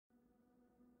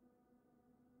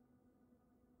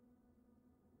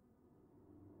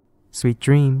Sweet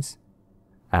dreams.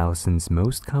 Alison's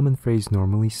most common phrase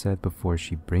normally said before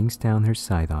she brings down her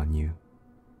sight on you.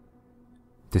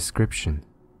 Description: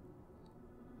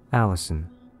 Alison,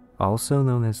 also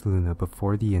known as Luna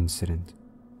before the incident,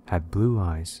 had blue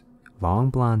eyes, long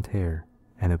blonde hair,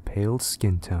 and a pale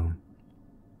skin tone.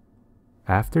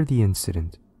 After the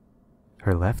incident,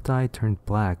 her left eye turned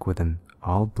black with an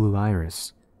all-blue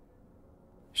iris.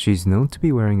 She's known to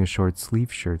be wearing a short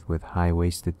sleeve shirt with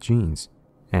high-waisted jeans,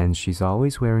 and she's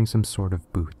always wearing some sort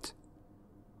of boot.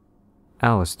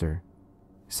 Alaster,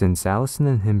 since Alison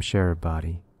and him share a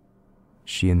body,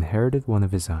 she inherited one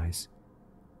of his eyes.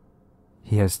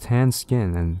 He has tan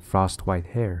skin and frost-white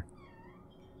hair.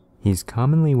 He's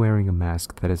commonly wearing a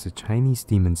mask that has a Chinese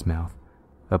demon's mouth,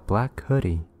 a black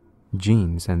hoodie,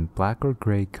 jeans, and black or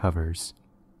gray covers.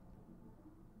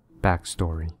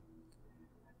 Backstory: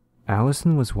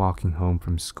 Alison was walking home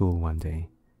from school one day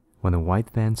when a white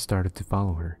van started to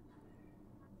follow her.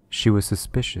 She was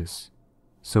suspicious,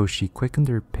 so she quickened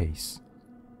her pace.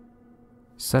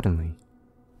 Suddenly,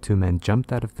 two men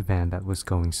jumped out of the van that was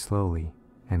going slowly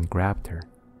and grabbed her.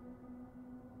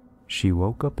 She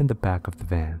woke up in the back of the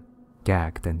van,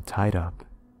 gagged and tied up.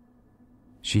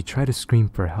 She tried to scream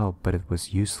for help, but it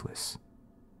was useless.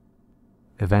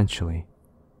 Eventually,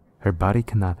 her body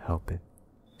could not help it,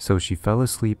 so she fell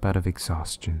asleep out of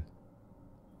exhaustion.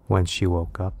 When she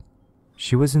woke up,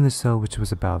 she was in a cell which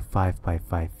was about 5 by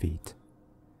 5 feet.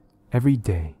 Every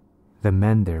day, the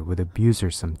men there would abuse her,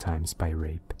 sometimes by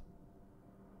rape.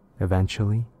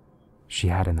 Eventually, she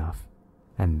had enough,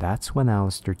 and that's when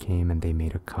Alaster came and they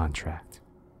made a contract.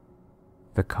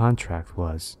 The contract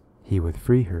was he would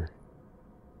free her.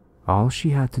 All she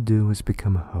had to do was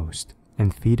become a host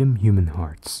and feed him human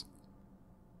hearts.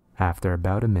 After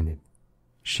about a minute,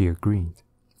 she agreed.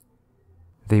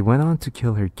 They went on to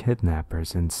kill her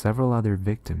kidnappers and several other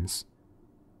victims.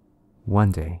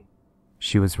 One day,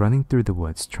 she was running through the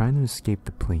woods trying to escape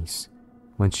the police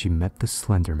when she met the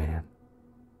Slender Man.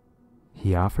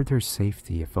 He offered her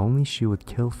safety if only she would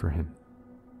kill for him.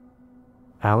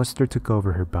 Alaster took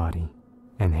over her body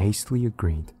and hastily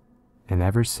agreed, and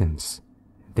ever since,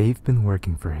 they've been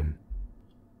working for him.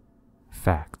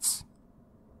 Facts: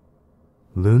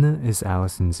 Luna is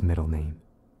Alison's middle name.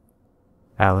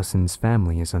 Alison's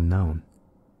family is unknown.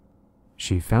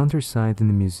 She found her side in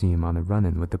the museum on a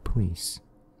run-in with the police.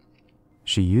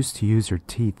 She used to use her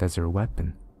teeth as her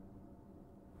weapon.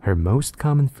 Her most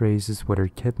common phrase is what her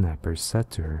kidnappers said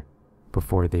to her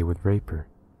before they would rape her.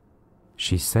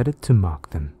 She said it to mock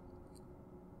them.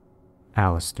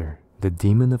 Alaster, the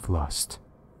demon of lust.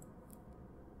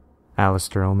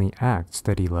 Alaster only acts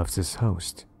that he loves his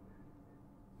host.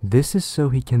 This is so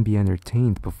he can be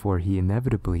entertained before he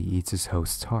inevitably eats his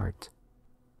host's heart.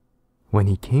 When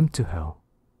he came to hell,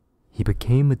 he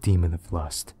became a demon of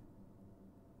lust.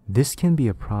 This can be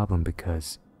a problem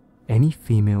because any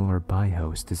female or bi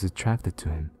host is attracted to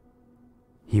him.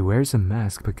 He wears a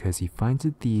mask because he finds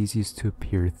it the easiest to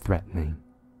appear threatening.